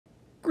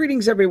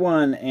Greetings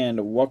everyone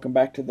and welcome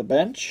back to the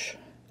bench.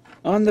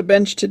 On the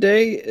bench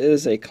today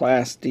is a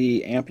Class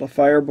D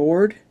amplifier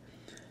board.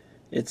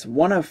 It's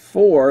one of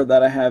 4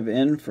 that I have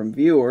in from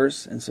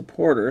viewers and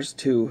supporters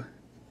to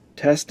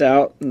test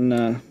out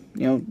and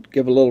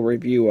give a little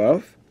review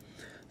of.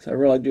 So I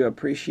really do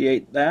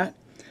appreciate that.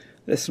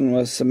 This one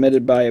was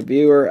submitted by a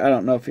viewer. I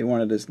don't know if he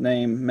wanted his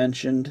name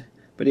mentioned,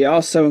 but he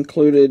also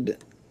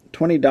included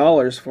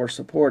 $20 for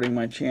supporting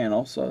my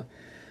channel, so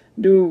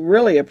I do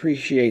really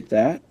appreciate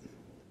that.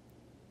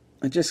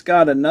 I just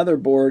got another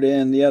board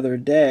in the other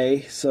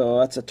day, so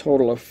that's a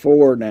total of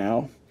 4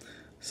 now.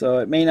 So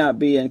it may not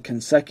be in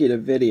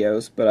consecutive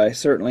videos, but I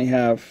certainly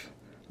have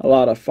a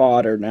lot of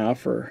fodder now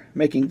for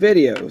making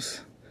videos.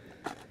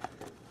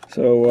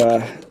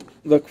 So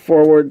look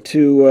forward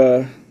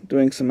to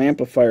doing some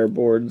amplifier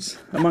boards,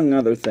 among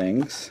other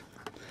things.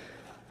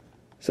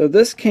 So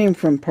this came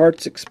from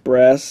Parts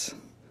Express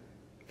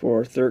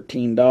for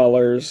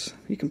 $13.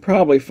 You can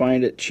probably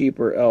find it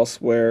cheaper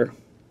elsewhere.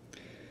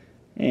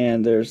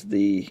 And there's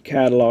the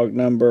catalog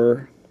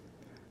number,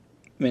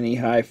 mini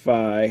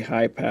hi-fi,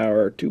 high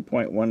power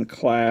 2.1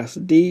 Class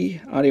D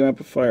audio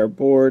amplifier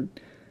board,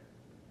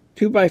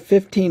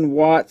 2x15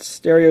 watts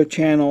stereo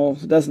channel.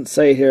 It doesn't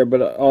say here,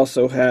 but it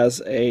also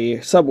has a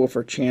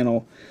subwoofer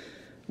channel,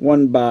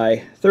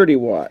 1x30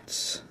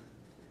 watts.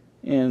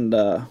 And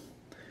the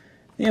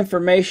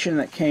information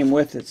that came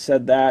with it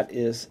said that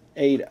is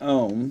 8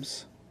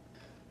 ohms.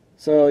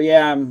 So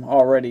yeah, I'm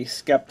already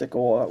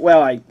skeptical.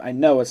 Well, I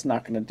know it's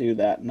not going to do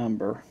that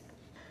number.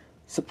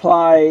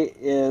 Supply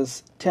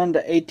is 10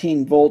 to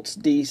 18 volts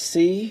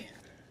DC,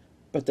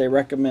 but they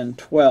recommend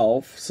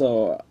 12,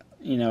 so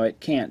it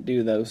can't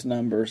do those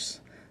numbers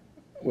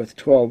with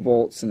 12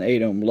 volts and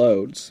 8 ohm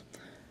loads.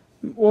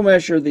 We'll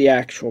measure the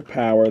actual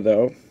power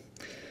though.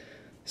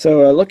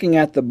 So looking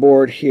at the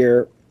board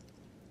here,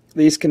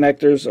 these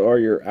connectors are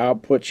your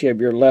outputs. You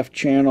have your left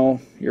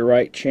channel, your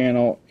right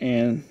channel,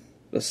 and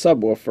the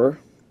subwoofer.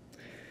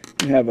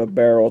 You have a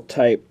barrel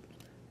type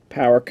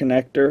power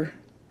connector,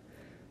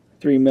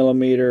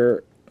 3mm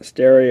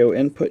stereo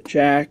input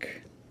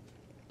jack.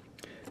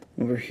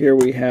 Over here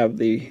we have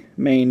the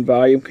main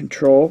volume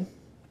control.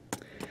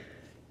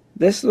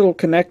 This little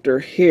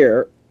connector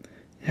here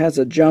has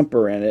a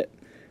jumper in it.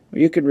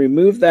 You can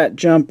remove that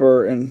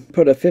jumper and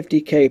put a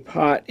 50K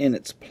pot in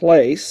its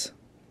place,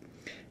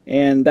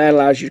 and that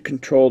allows you to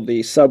control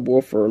the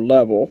subwoofer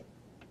level.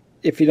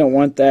 If you don't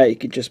want that, you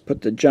can just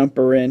put the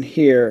jumper in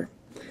here.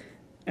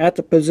 At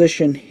the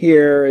position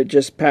here, it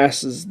just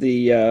passes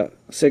the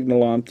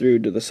signal on through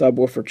to the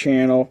subwoofer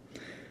channel,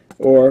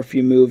 or if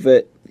you move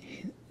it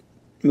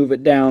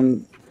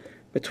down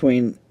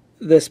between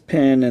this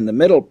pin and the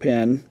middle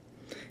pin,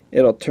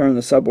 it'll turn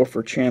the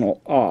subwoofer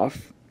channel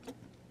off.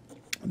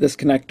 This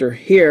connector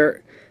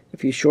here,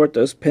 if you short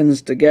those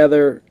pins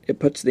together, it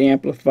puts the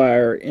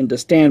amplifier into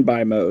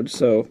standby mode,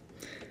 so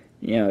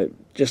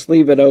just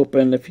leave it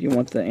open if you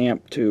want the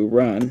amp to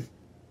run,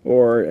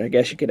 or I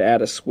guess you could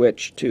add a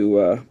switch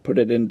to put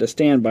it into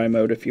standby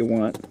mode if you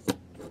want.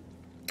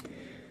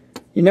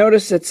 You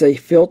notice it's a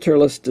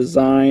filterless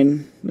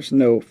design. There's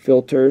no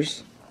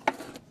filters.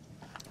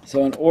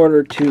 So in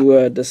order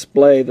to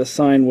display the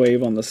sine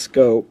wave on the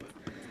scope,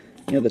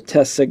 the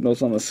test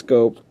signals on the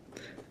scope,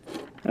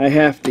 I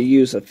have to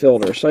use a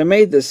filter. So I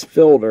made this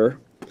filter,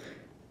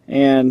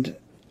 and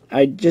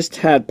I just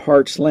had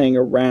parts laying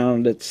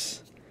around. It's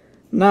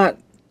not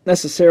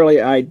necessarily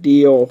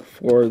ideal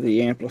for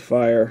the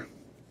amplifier.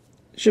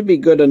 It should be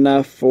good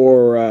enough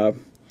for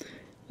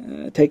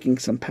taking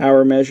some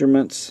power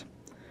measurements,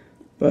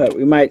 but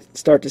we might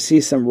start to see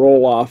some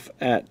roll off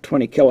at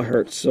 20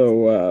 kilohertz.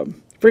 So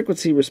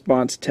frequency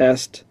response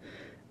test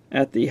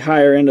at the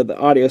higher end of the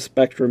audio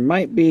spectrum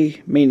might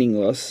be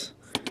meaningless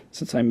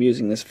since I'm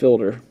using this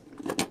filter.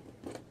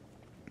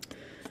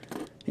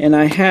 And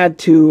I had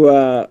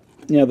to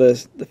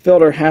the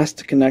filter has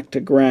to connect to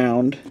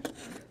ground.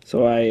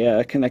 So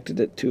I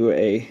connected it to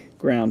a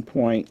ground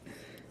point,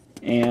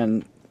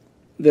 and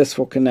this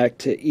will connect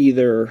to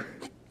either,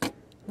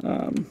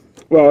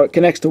 well, it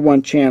connects to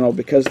one channel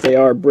because they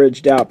are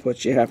bridged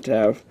outputs. You have to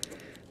have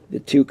the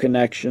 2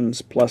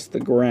 connections plus the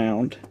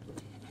ground.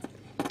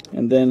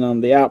 And then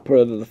on the output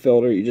of the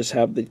filter, you just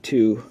have the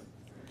 2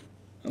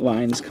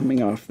 lines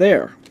coming off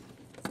there.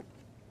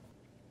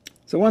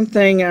 So one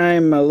thing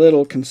I'm a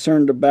little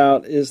concerned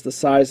about is the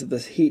size of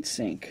this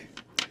heatsink.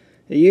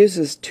 It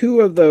uses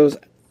 2 of those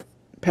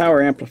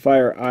power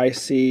amplifier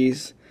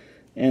ICs,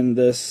 and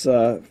this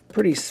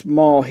pretty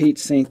small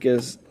heatsink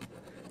is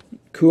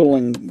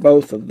cooling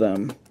both of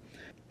them.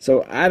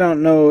 So I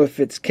don't know if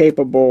it's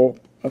capable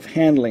of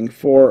handling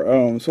 4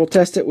 ohms. We'll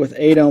test it with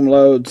 8 ohm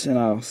loads, and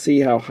I'll see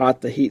how hot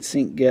the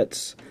heatsink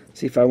gets,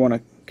 see if I want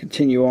to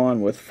continue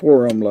on with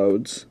 4 ohm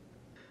loads.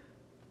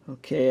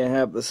 Okay, I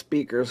have the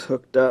speakers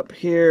hooked up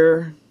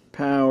here,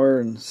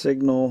 power and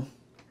signal.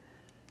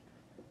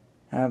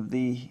 Have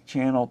the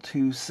channel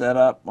 2 set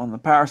up on the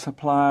power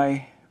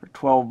supply for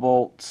 12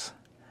 volts.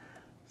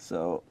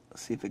 So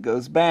let's see if it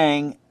goes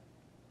bang.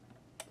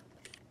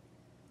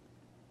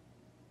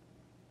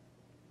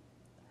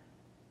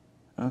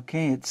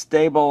 Okay, it's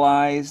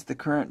stabilized. The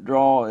current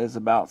draw is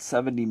about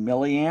 70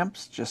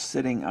 milliamps, just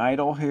sitting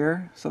idle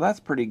here. So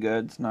that's pretty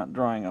good. It's not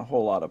drawing a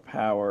whole lot of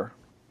power.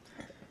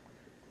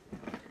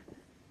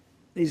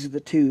 These are the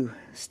two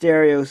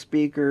stereo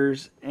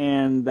speakers,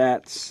 and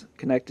that's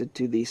connected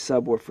to the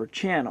subwoofer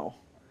channel.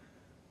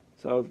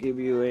 So I'll give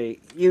you a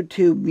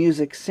YouTube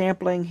music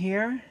sampling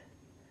here.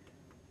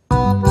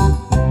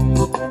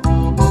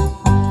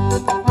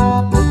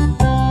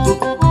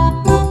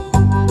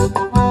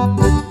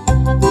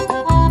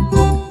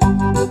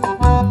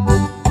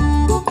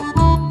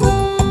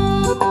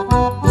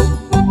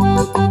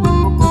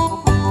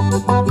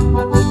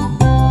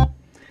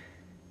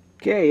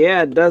 Okay,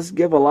 yeah, it does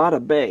give a lot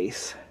of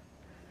bass.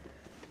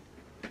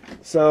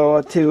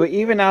 So to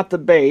even out the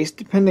bass,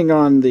 depending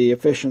on the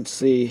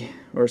efficiency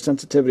or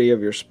sensitivity of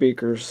your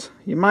speakers,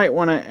 you might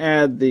want to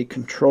add the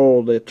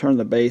control to turn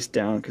the bass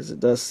down, because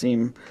it does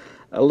seem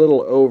a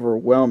little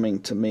overwhelming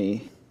to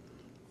me.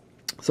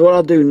 So what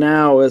I'll do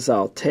now is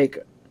I'll take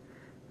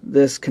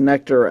this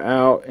connector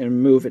out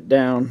and move it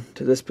down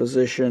to this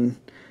position,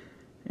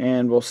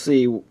 and we'll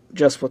see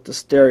just what the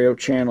stereo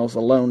channels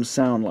alone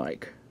sound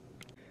like.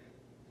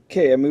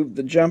 Okay, I moved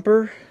the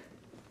jumper.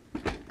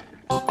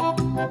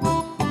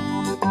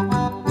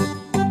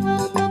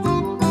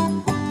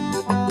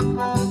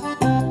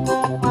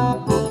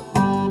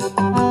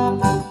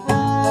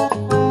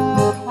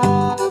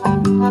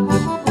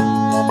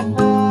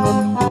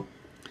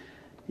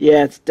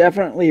 Yeah, it's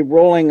definitely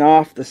rolling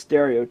off the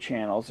stereo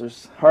channels.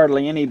 There's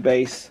hardly any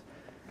bass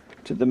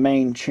to the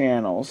main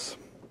channels.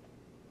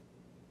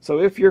 So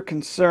if you're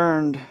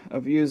concerned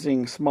of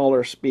using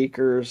smaller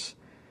speakers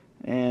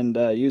and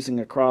using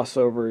a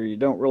crossover, you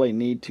don't really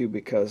need to,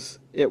 because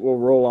it will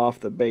roll off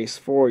the bass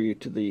for you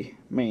to the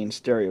main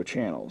stereo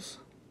channels.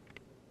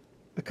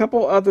 A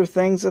couple other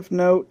things of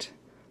note.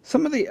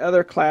 Some of the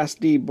other Class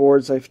D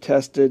boards I've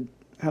tested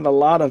had a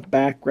lot of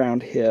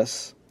background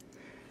hiss,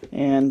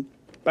 and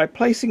by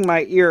placing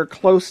my ear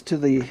close to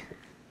the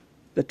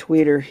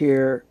tweeter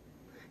here,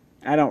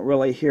 I don't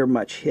really hear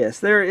much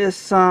hiss. There is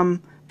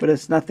some, but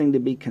it's nothing to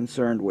be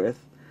concerned with.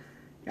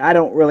 I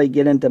don't really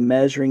get into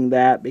measuring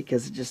that,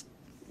 because it's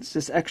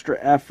just extra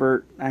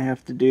effort I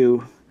have to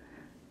do.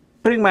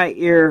 Putting my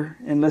ear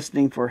and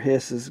listening for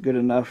hiss is good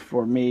enough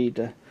for me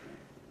to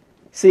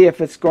see if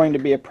it's going to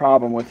be a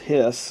problem with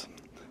hiss.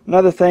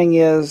 Another thing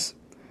is,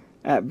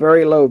 at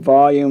very low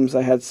volumes,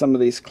 I had some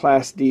of these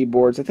Class D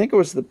boards. I think it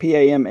was the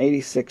PAM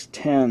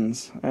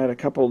 8610s. I had a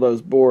couple of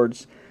those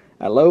boards.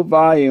 At low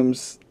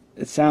volumes,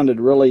 it sounded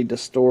really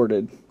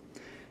distorted,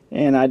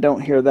 and I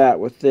don't hear that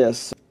with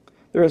this.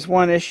 There is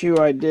one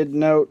issue I did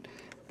note.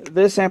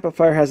 This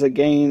amplifier has a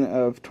gain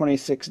of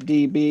 26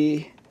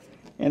 dB,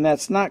 and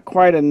that's not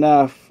quite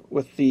enough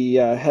with the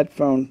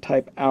headphone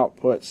type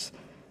outputs.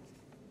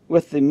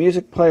 With the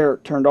music player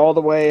turned all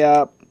the way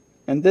up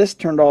and this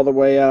turned all the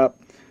way up,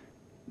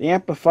 the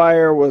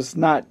amplifier was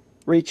not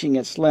reaching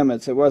its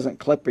limits. It wasn't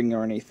clipping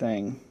or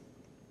anything.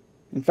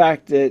 In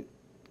fact, it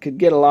could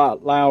get a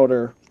lot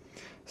louder.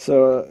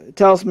 So it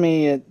tells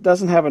me it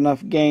doesn't have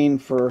enough gain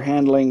for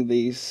handling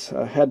these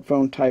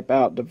headphone type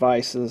out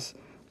devices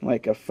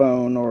like a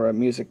phone or a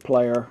music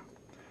player.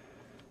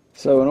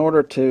 So in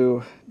order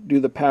to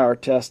do the power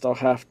test, I'll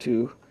have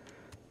to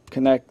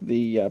connect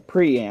the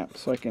preamp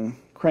so I can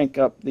crank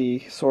up the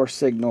source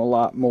signal a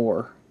lot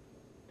more.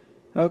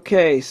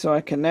 Okay, so I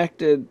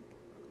connected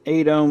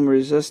 8 ohm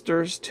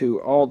resistors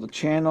to all the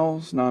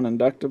channels,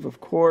 non-inductive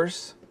of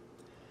course,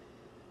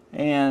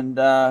 and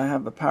I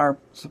have the power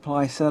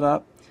supply set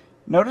up.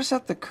 Notice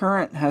that the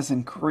current has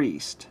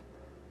increased.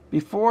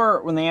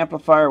 Before, when the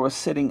amplifier was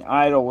sitting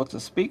idle with the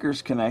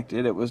speakers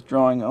connected, it was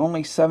drawing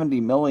only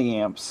 70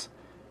 milliamps,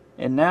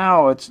 and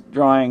now it's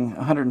drawing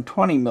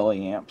 120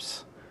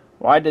 milliamps.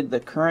 Why did the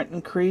current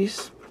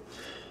increase?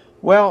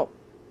 Well,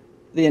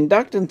 the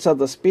inductance of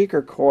the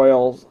speaker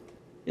coils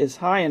is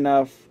high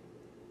enough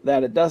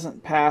that it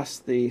doesn't pass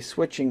the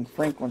switching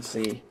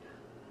frequency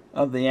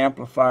of the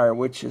amplifier,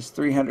 which is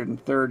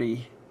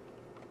 330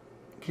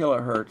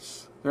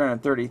 kilohertz,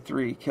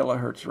 333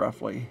 kilohertz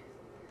roughly.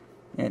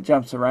 And it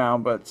jumps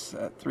around, but it's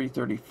at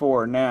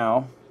 334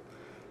 now.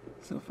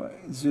 So if I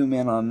zoom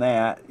in on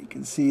that, you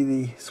can see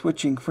the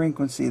switching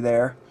frequency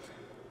there.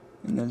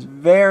 And there's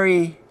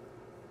very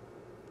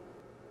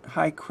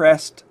high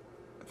crest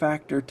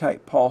factor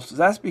type pulses.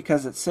 That's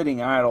because it's sitting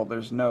idle.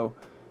 There's no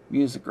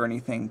music or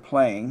anything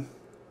playing.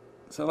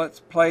 So let's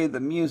play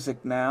the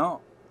music now.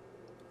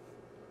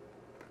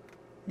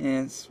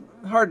 And it's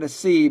hard to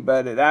see,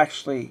 but it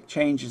actually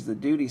changes the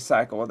duty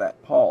cycle of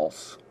that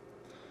pulse.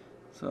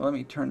 So let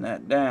me turn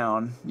that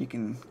down. You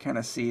can kind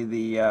of see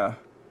the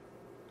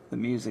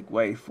music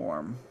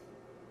waveform.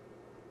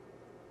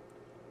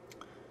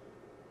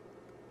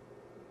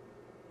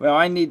 Well,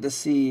 I need to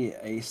see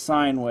a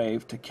sine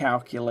wave to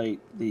calculate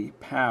the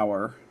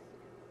power.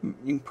 You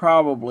can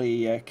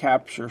probably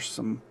capture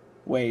some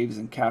waves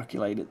and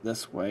calculate it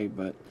this way,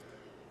 but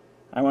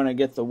I want to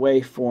get the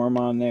waveform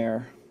on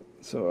there,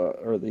 so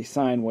or the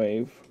sine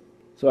wave,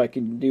 so I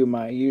can do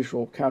my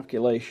usual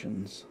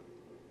calculations.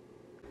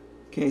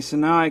 Okay, so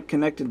now I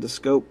connected the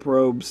scope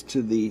probes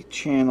to the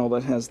channel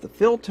that has the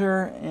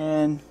filter,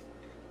 and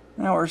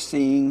now we're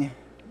seeing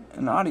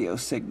an audio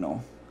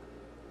signal.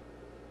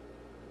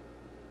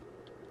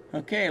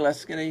 Okay,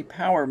 let's get a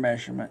power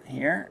measurement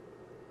here.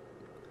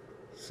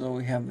 So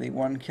we have the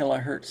 1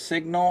 kilohertz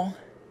signal.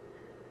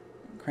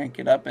 Crank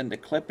it up into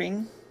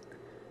clipping.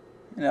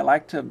 And I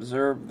like to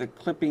observe the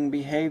clipping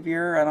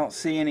behavior. I don't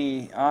see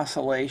any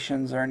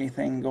oscillations or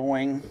anything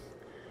going.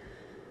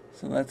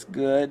 So that's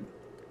good.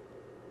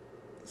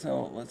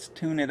 So let's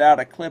tune it out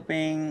of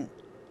clipping.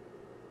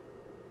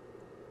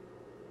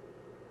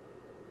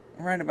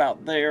 Right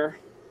about there.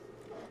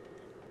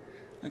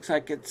 Looks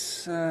like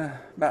it's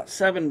about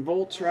 7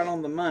 volts right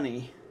on the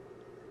money.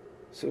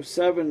 So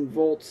 7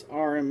 volts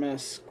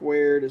RMS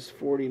squared is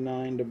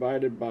 49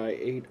 divided by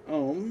 8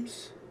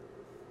 ohms.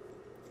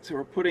 So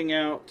we're putting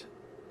out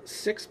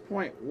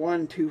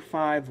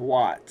 6.125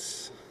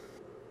 watts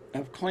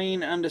of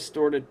clean,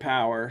 undistorted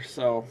power.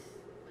 So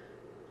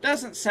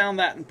doesn't sound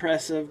that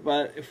impressive,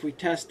 but if we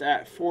test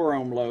at 4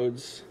 ohm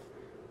loads,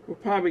 we'll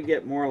probably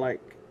get more like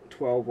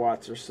 12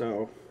 watts or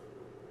so.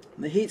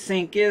 The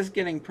heatsink is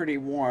getting pretty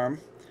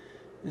warm.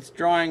 It's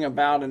drawing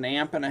about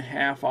 1.5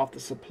 amps off the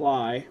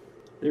supply.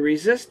 The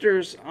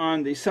resistors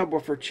on the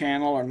subwoofer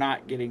channel are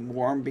not getting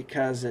warm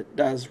because it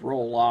does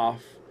roll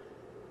off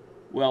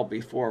well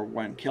before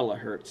 1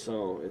 kilohertz,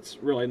 so it's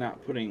really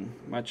not putting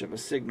much of a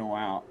signal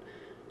out.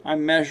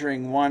 I'm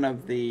measuring one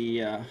of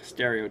the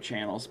stereo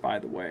channels, by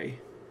the way.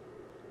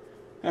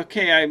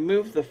 Okay, I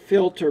moved the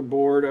filter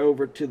board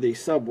over to the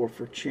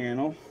subwoofer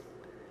channel,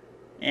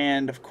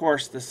 and of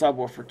course the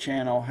subwoofer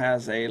channel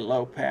has a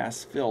low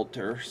pass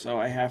filter, so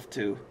I have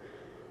to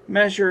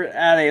measure it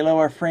at a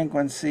lower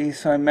frequency,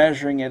 so I'm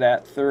measuring it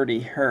at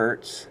 30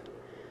 hertz.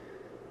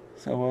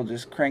 So we'll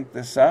just crank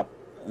this up.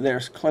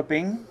 There's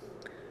clipping.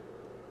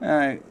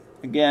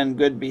 Again,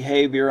 good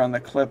behavior on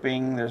the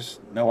clipping. There's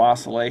no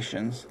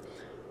oscillations.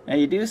 Now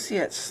you do see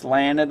it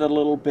slanted a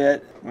little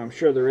bit. I'm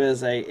sure there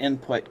is a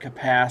input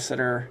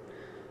capacitor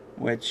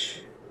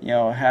which, you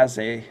know, has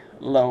a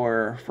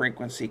lower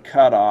frequency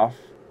cutoff,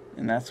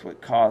 and that's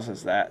what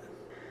causes that.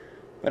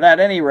 But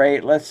at any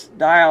rate, let's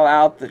dial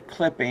out the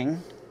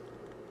clipping.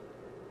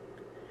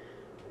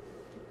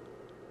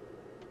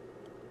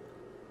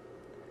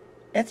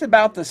 It's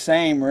about the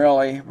same,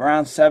 really,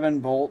 around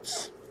 7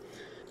 volts.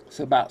 It's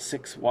about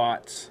 6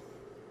 watts.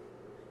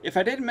 If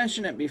I didn't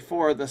mention it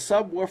before, the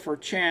subwoofer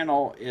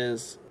channel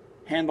is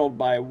handled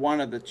by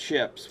one of the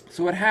chips.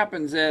 So what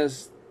happens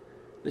is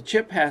the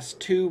chip has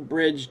 2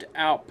 bridged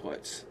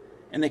outputs,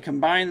 and they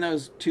combine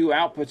those 2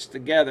 outputs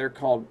together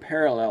called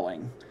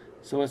paralleling.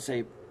 So it's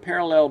a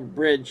paralleled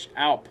bridge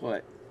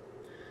output.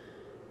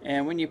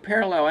 And when you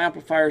parallel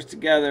amplifiers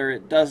together,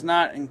 it does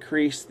not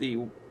increase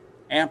the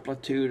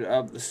amplitude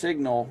of the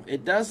signal.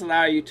 It does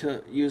allow you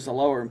to use a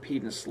lower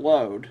impedance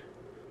load.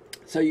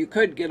 So you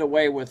could get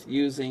away with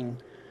using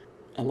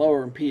a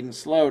lower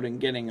impedance load and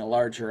getting a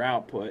larger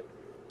output.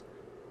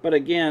 But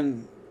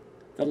again,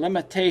 the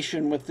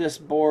limitation with this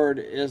board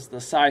is the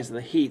size of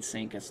the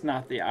heatsink. It's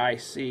not the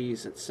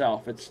ICs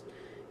itself. It's,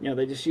 you know,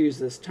 they just use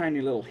this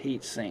tiny little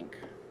heatsink.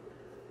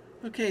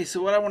 Okay,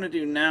 so what I want to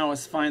do now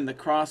is find the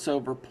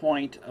crossover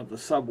point of the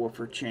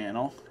subwoofer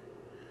channel.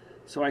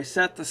 So I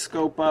set the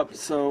scope up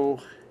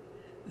so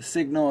the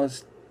signal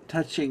is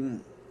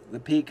touching, the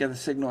peak of the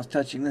signal is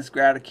touching this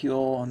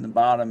graticule, and the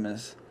bottom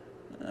is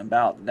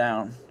about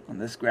down on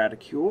this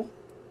graticule.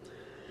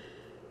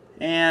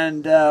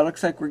 And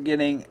looks like we're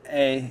getting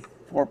a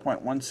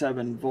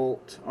 4.17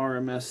 volt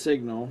RMS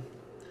signal.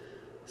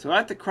 So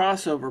at the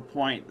crossover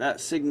point,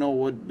 that signal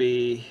would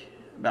be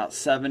about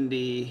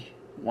 71%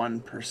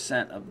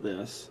 of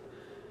this,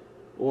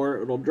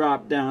 or it'll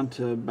drop down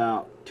to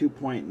about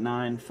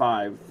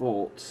 2.95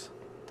 volts.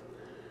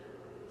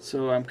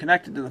 So I'm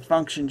connected to the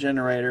function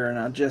generator, and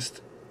I'll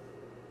just,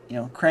 you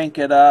know, crank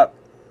it up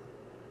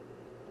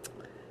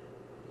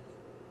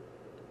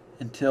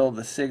until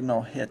the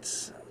signal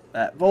hits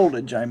that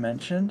voltage I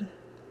mentioned,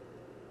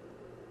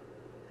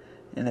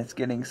 and it's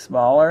getting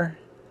smaller.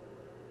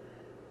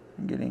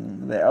 I'm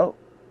getting there. Oh,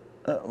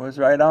 it was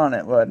right on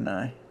it, wasn't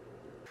I?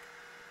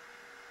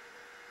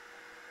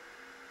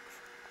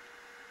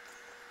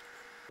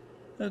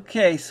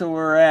 Okay, so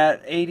we're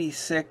at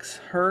 86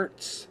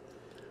 hertz.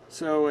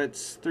 So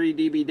its 3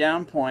 dB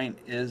down point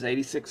is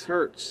 86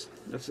 hertz.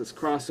 That's its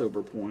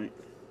crossover point.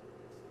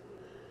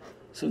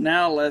 So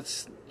now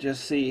let's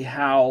just see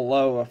how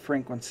low a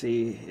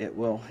frequency it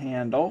will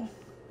handle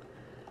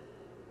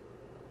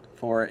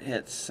before it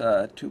hits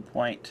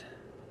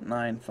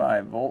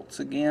 2.95 volts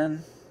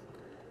again.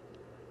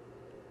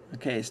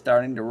 Okay,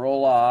 starting to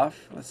roll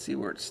off. Let's see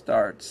where it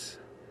starts.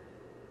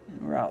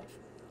 We're out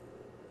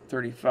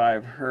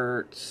 35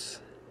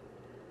 hertz.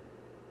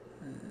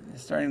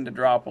 It's starting to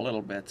drop a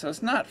little bit, so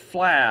it's not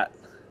flat.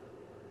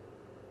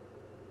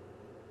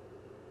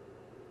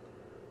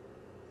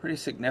 Pretty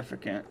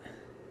significant.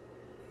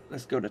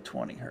 Let's go to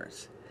 20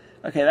 hertz.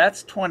 Okay,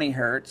 that's 20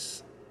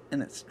 hertz,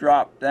 and it's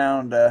dropped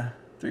down to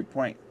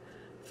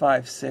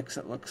 3.56,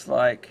 it looks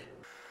like.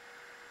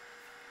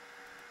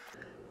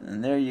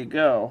 And there you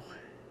go.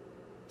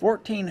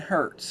 14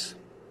 hertz.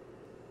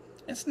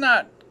 It's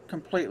not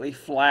completely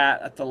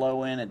flat at the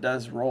low end. It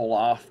does roll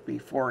off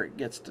before it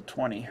gets to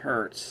 20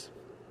 hertz.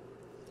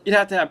 You'd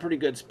have to have pretty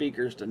good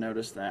speakers to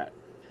notice that.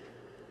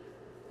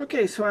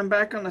 Okay, so I'm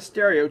back on the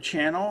stereo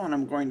channel and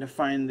I'm going to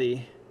find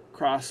the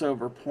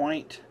crossover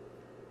point.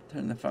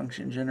 Turn the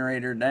function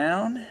generator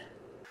down.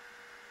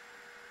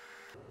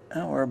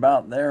 Oh, we're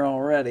about there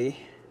already.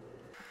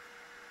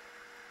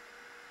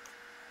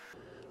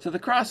 So the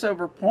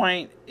crossover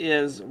point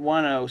is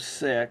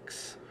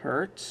 106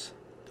 hertz.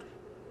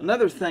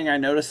 Another thing I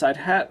noticed, I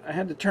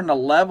had to turn the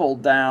level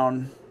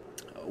down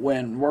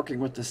when working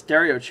with the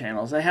stereo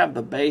channels. I have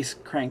the bass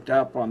cranked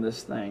up on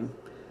this thing.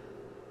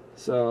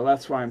 So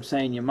that's why I'm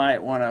saying you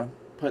might want to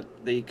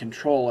put the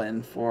control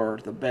in for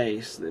the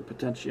bass, the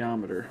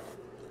potentiometer.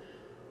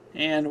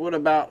 And what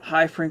about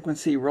high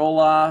frequency roll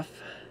off?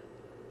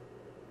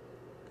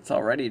 It's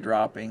already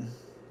dropping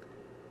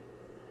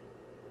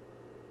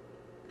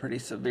pretty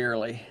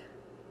severely.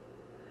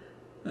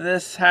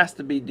 This has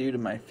to be due to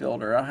my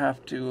filter. I'll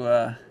have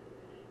to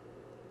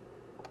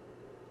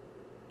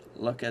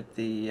look at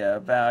the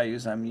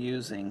values I'm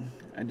using.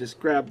 I just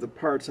grabbed the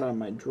parts out of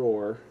my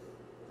drawer.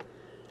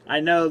 I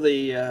know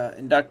the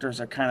inductors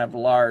are kind of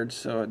large,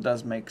 so it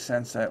does make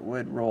sense that it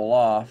would roll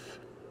off.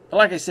 But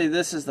like I say,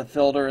 this is the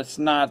filter, it's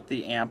not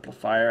the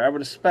amplifier. I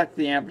would expect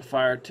the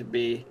amplifier to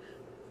be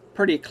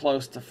pretty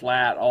close to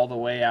flat all the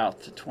way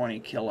out to 20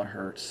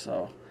 kilohertz.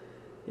 So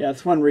yeah,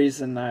 that's one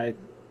reason I'm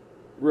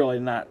really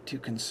not too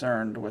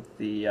concerned with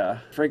the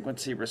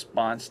frequency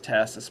response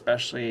test,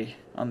 especially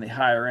on the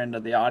higher end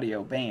of the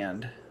audio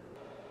band.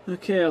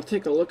 Okay, I'll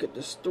take a look at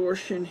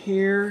distortion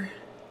here.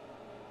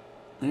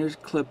 There's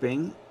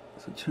clipping,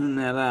 so tune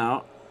that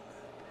out.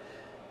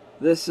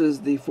 This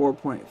is the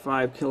 4.5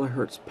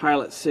 kilohertz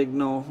pilot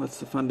signal. That's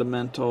the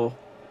fundamental.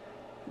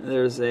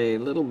 There's a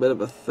little bit of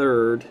a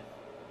third.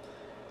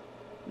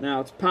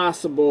 Now it's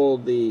possible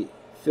the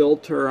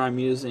filter I'm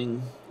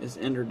using is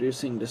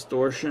introducing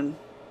distortion.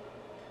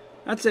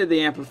 I'd say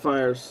the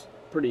amplifier's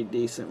pretty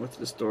decent with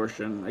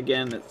distortion.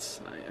 Again,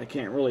 I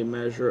can't really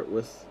measure it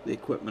with the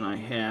equipment I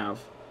have.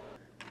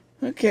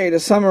 Okay, to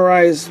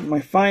summarize my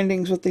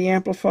findings with the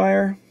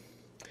amplifier,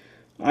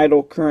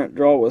 idle current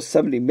draw was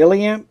 70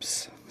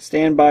 milliamps.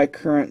 Standby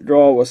current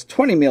draw was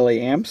 20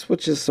 milliamps,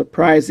 which is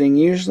surprising.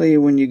 Usually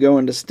when you go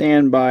into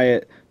standby,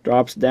 it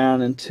drops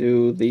down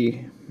into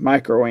the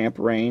microamp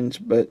range,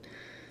 but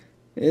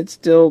it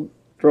still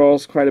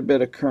draws quite a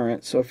bit of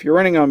current. So if you're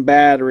running on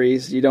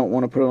batteries, you don't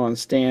want to put it on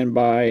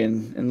standby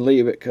and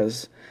leave it,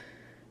 because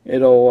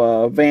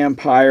it'll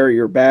vampire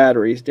your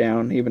batteries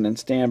down even in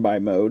standby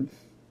mode.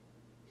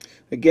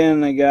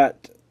 Again, I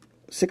got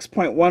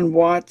 6.1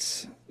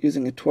 watts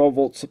using a 12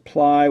 volt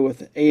supply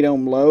with 8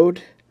 ohm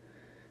load.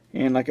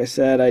 And like I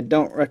said, I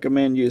don't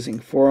recommend using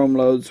 4 ohm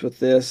loads with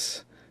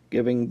this,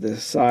 given the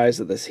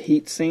size of this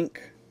heatsink.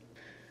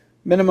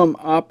 Minimum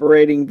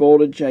operating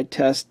voltage I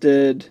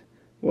tested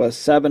was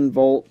 7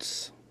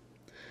 volts.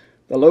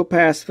 The low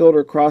pass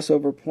filter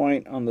crossover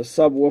point on the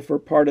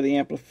subwoofer part of the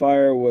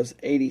amplifier was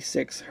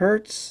 86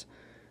 hertz,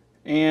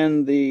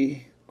 and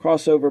the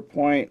crossover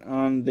point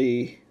on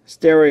the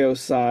stereo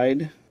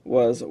side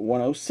was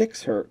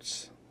 106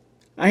 hertz.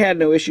 I had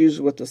no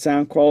issues with the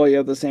sound quality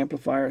of this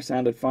amplifier. It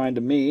sounded fine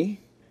to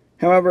me.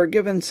 However,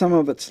 given some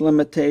of its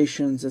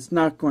limitations, it's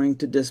not going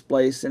to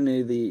displace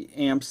any of the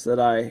amps that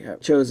I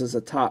chose as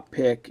a top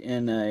pick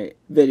in a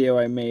video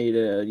I made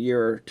a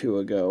year or two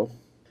ago.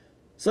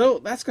 So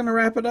that's going to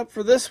wrap it up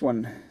for this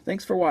one.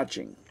 Thanks for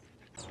watching.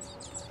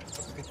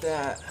 Look at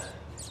that.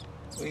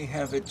 We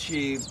have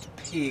achieved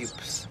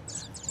peeps.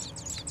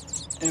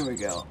 There we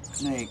go.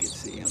 Now you can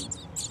see them.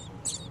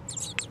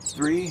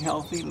 3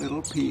 healthy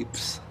little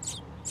peeps.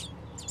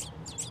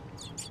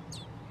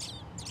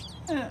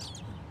 Yeah,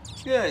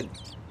 good.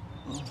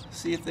 We'll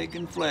see if they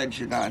can fledge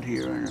or not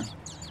here in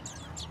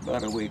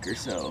about a week or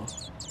so.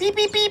 Beep,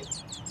 beep, beep.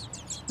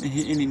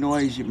 Any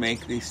noise you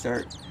make, they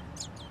start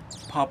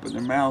popping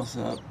their mouths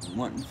up,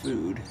 wanting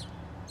food.